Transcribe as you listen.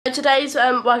Today's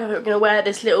workout, we're going to wear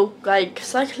this little,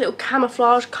 it's like a little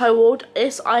camouflage cord.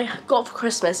 This I got for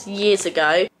Christmas years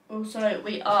ago. Also,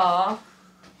 we are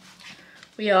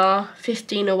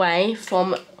 15 away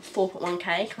from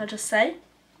 4.1k, can I just say?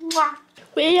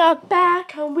 We are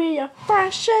back and we are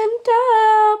freshened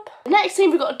up. The next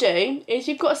thing we've got to do is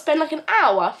you've got to spend like an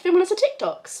hour filming us a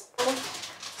TikToks.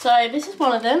 So this is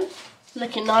one of them,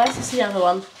 looking nice. This is the other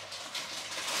one.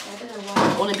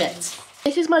 All in bits.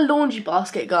 This is my laundry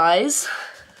basket, guys.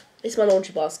 This is my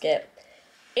laundry basket.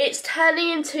 It's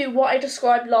turning into what I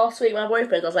described last week with my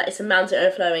boyfriend. I was like, it's a mountain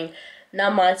overflowing.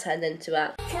 Now mine turned into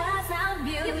that.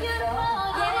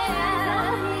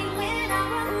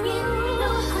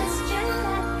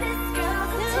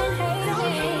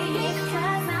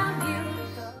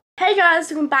 Hey guys,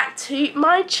 welcome back to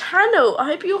my channel. I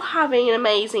hope you're having an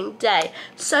amazing day.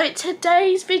 So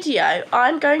today's video,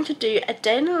 I'm going to do a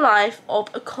day in the life of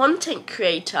a content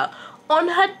creator on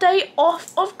her day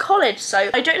off of college. So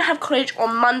I don't have college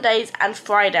on Mondays and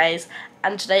Fridays,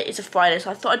 and today is a Friday,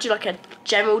 so I thought I'd do like a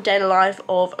general day in the life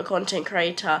of a content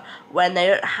creator when they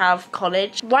don't have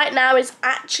college. Right now it's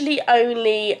actually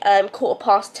only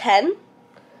 10:15.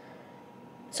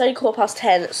 It's only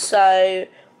 10:15, so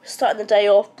starting the day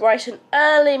off bright and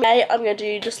early. I'm going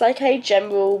to do just like a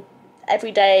general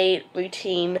everyday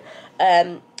routine,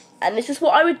 and this is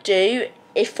what I would do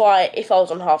if I was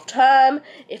on half term,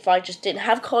 if I just didn't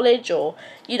have college, or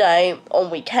you know, on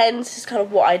weekends. This is kind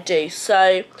of what I do.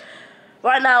 So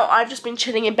right now I've just been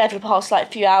chilling in bed for the past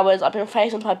like few hours. I've been on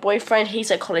FaceTime with my boyfriend. He's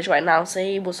at college right now, so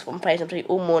he was on FaceTime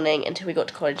all morning until we got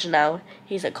to college, and now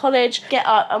he's at college. Get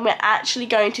up and we're actually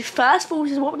going to, first of all,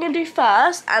 this is what we're going to do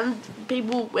first, and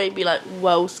people may be like,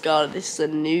 well, Scarlett, this is a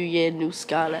new year, new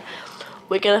Scarlett.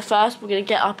 We're going to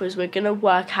get up as we're going to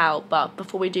work out, but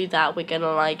before we do that, we're going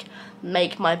to like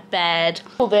make my bed,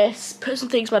 all this, put some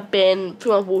things in my bin,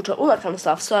 fill my water, all that kind of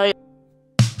stuff. So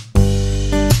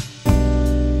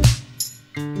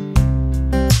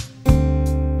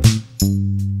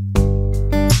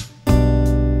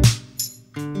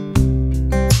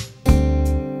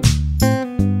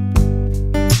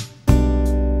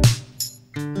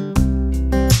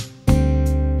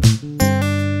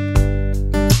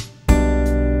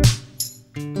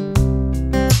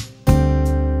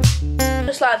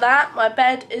like that, my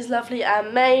bed is lovely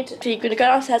and made. So you're going to go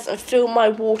downstairs and fill my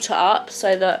water up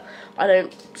so that I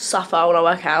don't suffer when I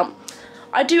work out.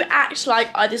 I do act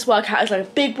like this workout is like a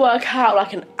big workout,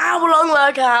 like an hour-long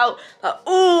workout. Like,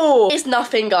 ooh, it's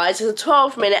nothing, guys. It's a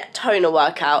 12-minute toner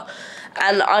workout.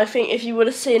 And I think if you would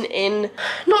have seen in,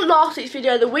 not last week's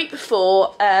video, the week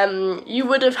before, you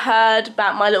would have heard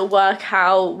about my little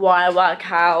workout, why I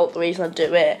work out, the reason I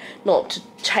do it, not to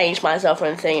change myself or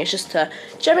anything, it's just to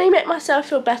generally make myself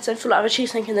feel better and feel like I've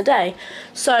achieved something in the day.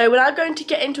 So we're now going to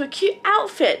get into a cute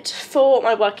outfit for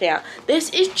my working out. This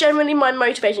is generally my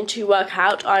motivation to work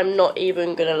out, I'm not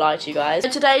even going to lie to you guys. So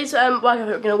today's workout,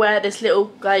 we're going to wear this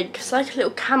little, it's like a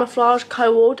little camouflage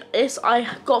cord. This I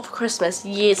got for Christmas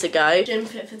years ago. Gym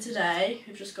fit for today,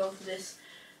 we've just gone for this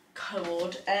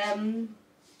cord.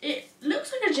 It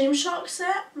looks like a Gymshark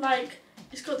set, like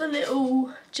it's got the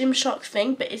little Gymshark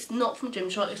thing, but it's not from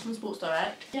Gymshark, it's from Sports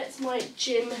Direct. Gets my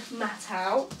gym mat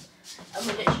out, and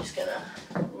we're literally just gonna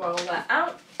roll that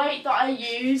out. The weight that I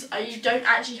use, you don't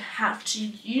actually have to,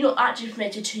 you're not actually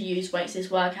permitted to use weights this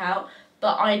workout,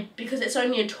 but because it's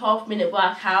only a 12-minute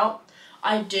workout,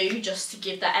 I do just to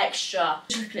give that extra.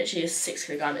 Literally is 6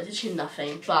 kilograms, it's literally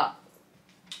nothing, but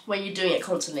when you're doing it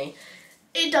constantly,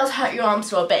 it does hurt your arms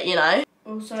for a bit, you know.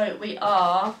 Also, we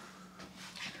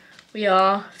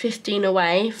are 15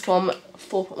 away from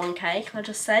 4.1k, can I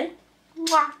just say?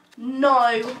 No,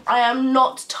 I am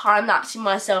not time-lapsing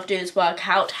myself doing this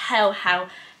workout. Hell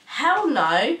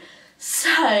no.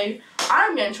 So,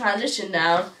 I'm going to transition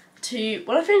now to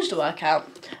when I finish the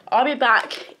workout. I'll be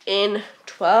back in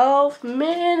 12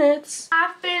 minutes.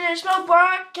 I finished my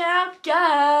workout,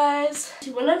 guys.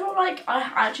 Whenever I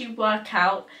actually work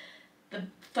out the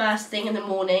first thing in the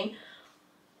morning,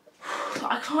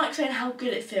 I can't explain how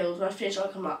good it feels when I finish.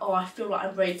 I'm like, oh, I feel like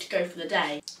I'm ready to go for the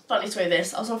day. Funny story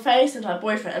this, I was on FaceTime with my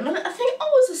boyfriend, and I think I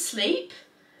was asleep,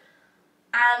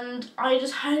 and I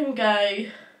just heard him go,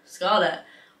 Scarlett,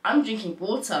 I'm drinking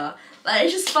water. Like,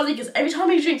 it's just funny because every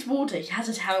time he drinks water, he has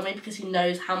to tell me because he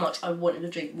knows how much I want him to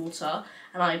drink water,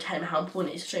 and I tell him how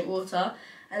important it is to drink water.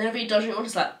 And whenever he does drink water,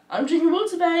 it's like, I'm drinking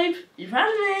water, babe. You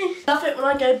proud of me? Love it when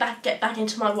I get back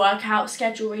into my workout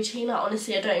schedule routine. Like,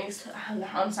 honestly, I don't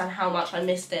understand how much I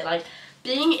missed it. Like,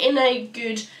 being in a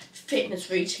good fitness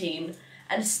routine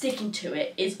and sticking to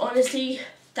it is honestly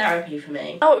therapy for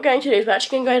me. Now what we're going to do is we're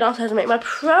actually going to go downstairs and make my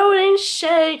protein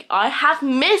shake. I have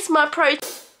missed my protein.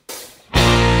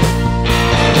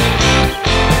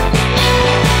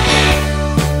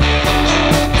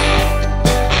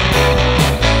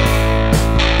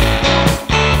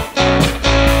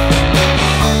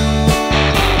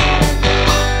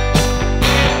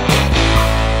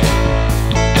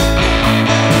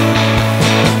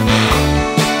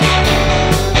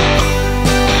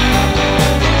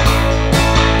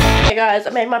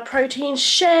 made my protein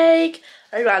shake.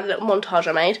 I ran a little montage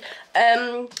I made.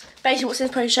 Basically what's in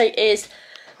this protein shake is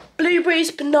blueberries,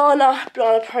 banana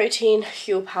protein,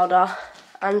 fuel powder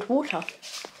and water.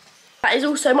 That is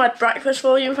also my breakfast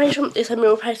for your information. It's a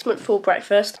meal replacement for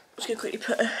breakfast. I'm just going to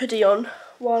quickly put a hoodie on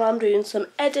while I'm doing some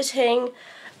editing.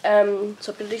 So I'm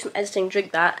going to do some editing,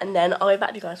 drink that, and then I'll be back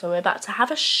to you guys when we're about to have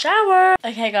a shower.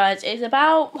 Okay guys, it's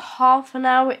about half an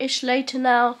hour-ish later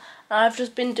now. I've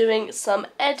just been doing some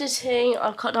editing.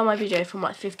 I've cut down my video from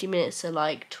like 50 minutes to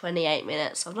like 28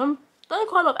 minutes. I've done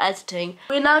quite a lot of editing.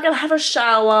 We're now going to have a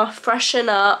shower, freshen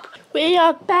up. We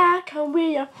are back and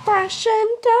we are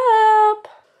freshened up.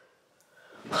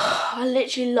 I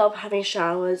literally love having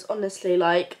showers, honestly.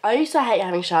 Like, I used to hate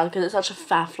having showers because it's such a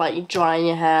faff, like you drying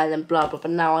your hair and then blah blah,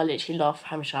 but now I literally love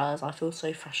having showers. I feel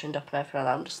so freshened up and everything.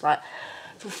 I'm just like,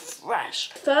 feel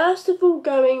fresh. First of all,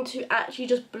 going to actually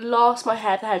just blast my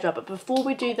hair with the hairdryer, but before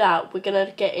we do that, we're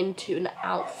gonna get into an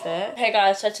outfit. Okay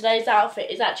guys, so today's outfit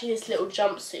is actually this little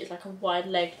jumpsuit. It's like a wide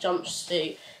leg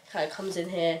jumpsuit. Kind of comes in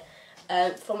here.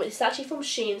 It's actually from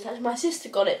Shein. It's actually, my sister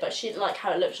got it, but she didn't like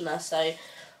how it looked on her, so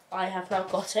I have now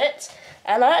got it,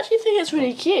 and I actually think it's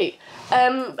really cute.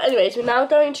 Anyways, we're now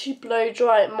going to blow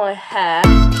dry my hair.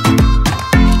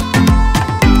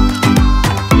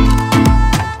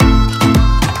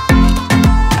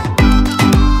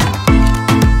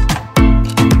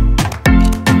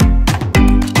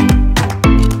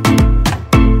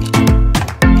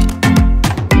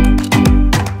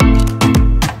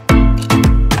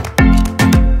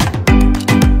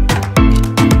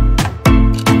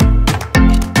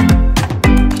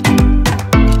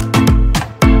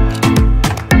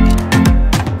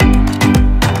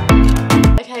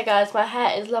 Guys, my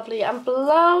hair is lovely and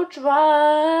blow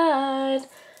dried.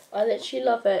 I literally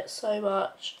love it so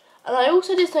much. And I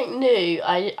also did something new.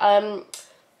 I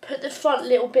put the front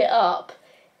little bit up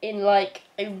in like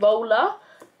a roller,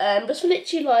 just for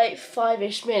literally like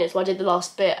 5-ish minutes while I did the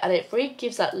last bit, and it really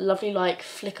gives that lovely like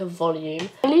flicker volume.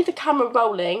 I leave the camera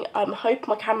rolling. I hope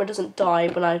my camera doesn't die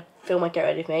when I film my Get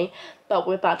Ready With Me, but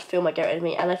we're about to film my Get Ready With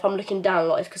Me, and if I'm looking down a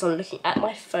lot it's because I'm looking at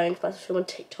my phone because I'm filming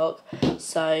TikTok.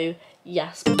 So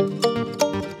yes.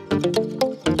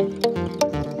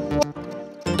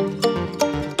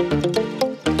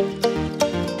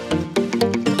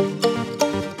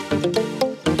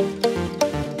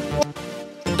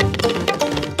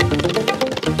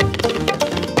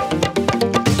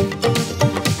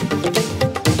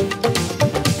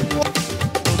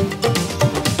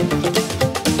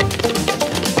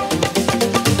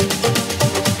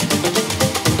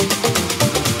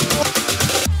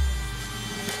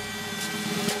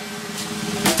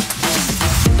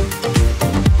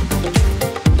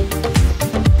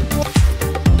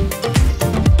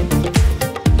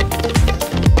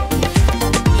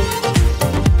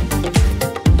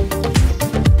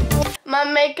 My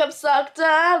makeup's all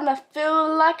done, I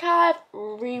feel like I've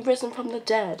re-risen from the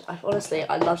dead. I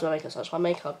love my makeup so much. My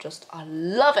makeup just, I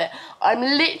love it. I'm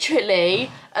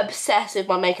literally obsessed with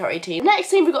my makeup routine. Next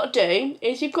thing we've got to do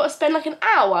is you've got to spend like an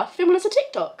hour filming loads of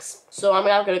TikToks. So I'm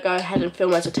now going to go ahead and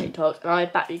film loads of TikToks, and I'll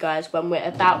be back with you guys when we're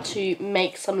about to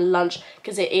make some lunch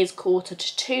because it is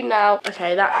 1:45 now.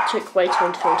 Okay, that took way too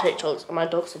long to film TikToks and my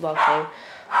dogs are barking.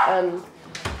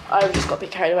 I've just got a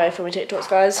bit carried away from my TikToks,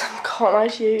 guys. Can't lie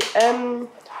to you.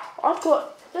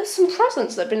 There's some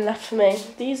presents that have been left for me.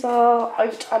 These are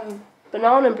oat and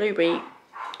banana and blueberry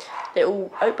little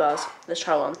oat bars. Let's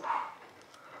try one.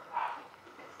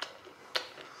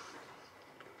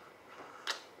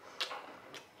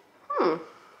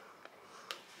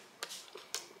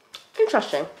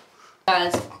 Interesting.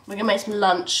 Guys, we're gonna make some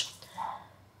lunch,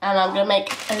 and I'm gonna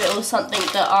make a little something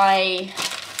that I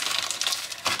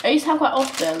used to have quite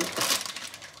often,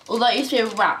 although it used to be a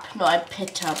wrap, not a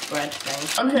pita bread thing.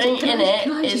 I'm putting in it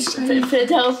is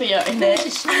Philadelphia in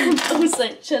it, and also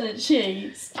cheddar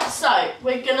cheese. So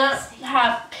we're gonna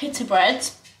have pita bread,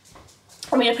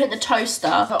 and we're gonna put in the toaster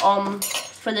on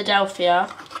Philadelphia.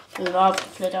 I love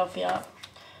Philadelphia.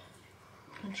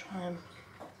 I'm gonna try them.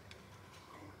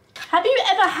 Have you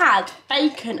ever had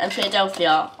bacon and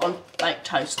Philadelphia on like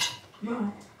toast?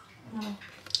 No.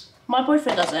 My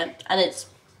boyfriend does it, and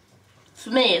for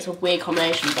me it's a weird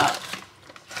combination, but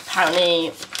apparently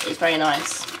it's very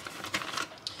nice.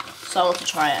 So I want to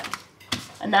try it.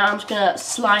 And now I'm just gonna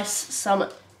slice some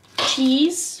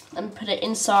cheese and put it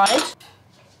inside.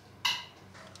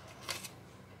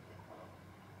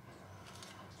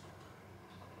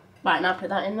 Right, now put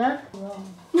that in there.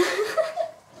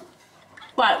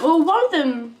 Right, well one of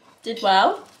them did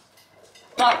well,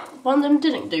 but one of them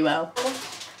didn't do well.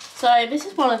 So this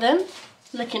is one of them,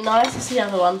 looking nice. This is the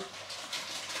other one.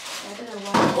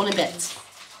 All in bits.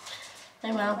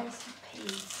 Hey, well. Where's the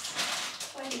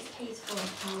peas? Where are these peas for,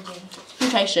 Aldi? You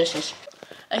taste this.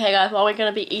 Okay, guys, well, we're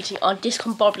going to be eating our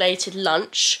discombobulated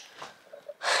lunch.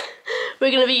 We're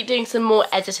going to be doing some more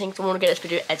editing, because I want to get this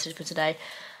video edited for today.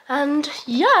 And,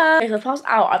 yeah. Okay, so the past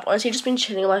hour, I've honestly just been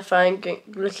chilling on my phone,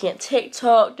 looking at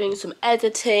TikTok, doing some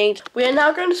editing. We are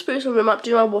now going to spruce my room up,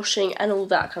 do my washing, and all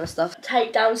that kind of stuff.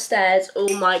 Take downstairs all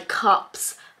my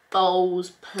cups, bowls,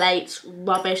 plates,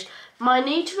 rubbish. I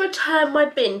need to return my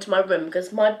bin to my room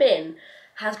because my bin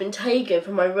has been taken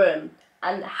from my room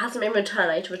and hasn't been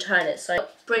returned. I need to return it. So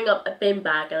bring up a bin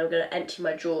bag and I'm going to empty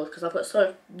my drawers because I've got so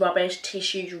much rubbish,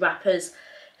 tissues, wrappers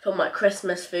from my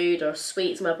Christmas food or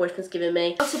sweets my boyfriend's given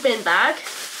me. That's a bin bag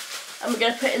and we're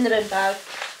going to put in the bin bag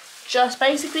just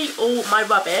basically all my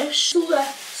rubbish. All the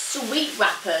sweet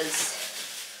wrappers,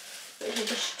 which are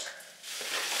just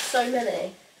so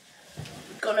many.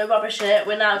 Got no rubbish in it.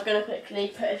 We're now going to quickly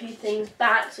put a few things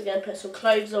back. So we're going to put some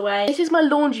clothes away. This is my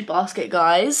laundry basket,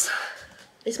 guys.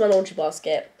 This is my laundry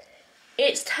basket.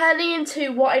 It's turning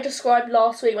into what I described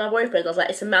last week with my boyfriend. I was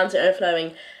like, it's a mountain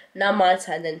overflowing. Now mine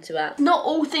turned into that. Not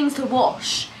all things to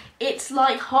wash. It's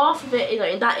like half of it, you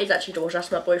know, that is actually to wash.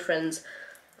 That's my boyfriend's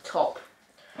top.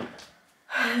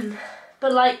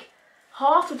 But like,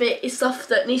 half of it is stuff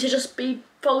that needs to just be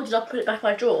folded up, put it back in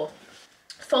my drawer.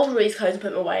 Fold all these clothes and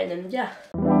put them away, and then yeah.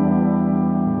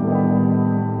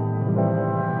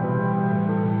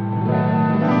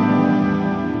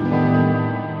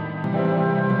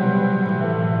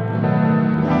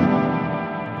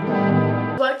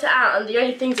 Worked it out, and the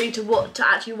only things I need to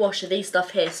actually wash are these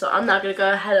stuff here. So I'm now going to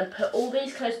go ahead and put all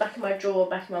these clothes back in my drawer,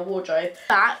 back in my wardrobe,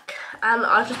 back, and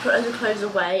I've just put those clothes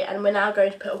away. And we're now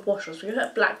going to put a wash on. So we're going to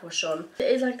put a black wash on. It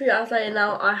is like 3 hours later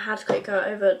now. I had to quickly go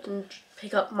over and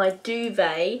pick up my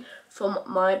duvet from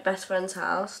my best friend's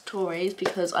house, Tori's,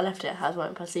 because I left it at her. I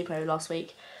went for a sleepover last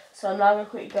week. So I'm now going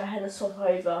to quickly go ahead and swap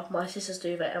over my sister's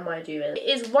duvet and my duvet. It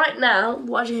is right now,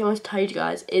 what I actually want to tell you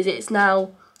guys is it's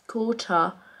now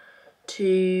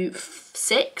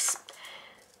 5:45.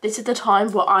 This is the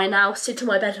time where I now sit on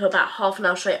my bed for about half an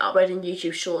hour straight uploading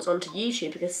YouTube shorts onto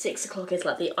YouTube because 6 o'clock is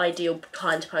like the ideal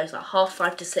time to post. Like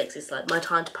 5:30 to 6 is like my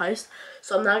time to post.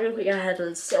 So I'm now going to go ahead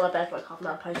and sit on my bed for like half an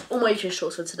hour and post all my YouTube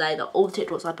shorts for today. All the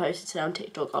TikToks I posted today on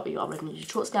TikTok, I'll be uploading YouTube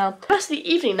shorts now. The rest of the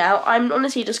evening now, I'm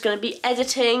honestly just going to be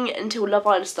editing until Love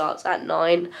Island starts at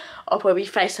 9. I'll probably be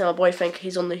FaceTime my boyfriend because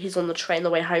he's on the train on the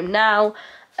way home now.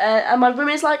 And my room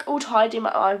is like all tidy.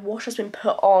 My wash has been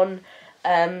put on.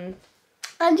 And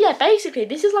yeah, basically,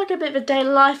 this is like a bit of a day in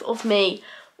the life of me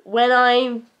when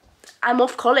I'm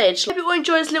off college. Hope you all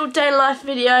enjoyed this little day in the life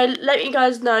video. Let me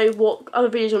guys know what other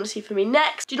videos you want to see from me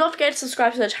next. Do not forget to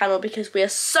subscribe to the channel because we are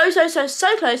so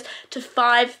close to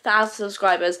 5,000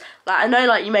 subscribers. Like, I know,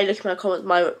 like, you may look at my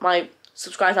comments, my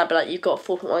subscribers now, but like, you've got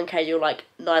 4.1k, you're like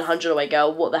 900 away,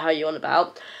 girl. What the hell are you on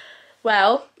about?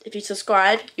 Well, if you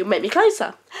subscribe, you'll make me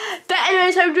closer. But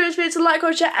anyways, hope you enjoyed this video. So like,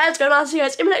 comment, share, and subscribe. And I'll see you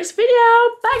guys in my next video.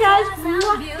 Bye, guys.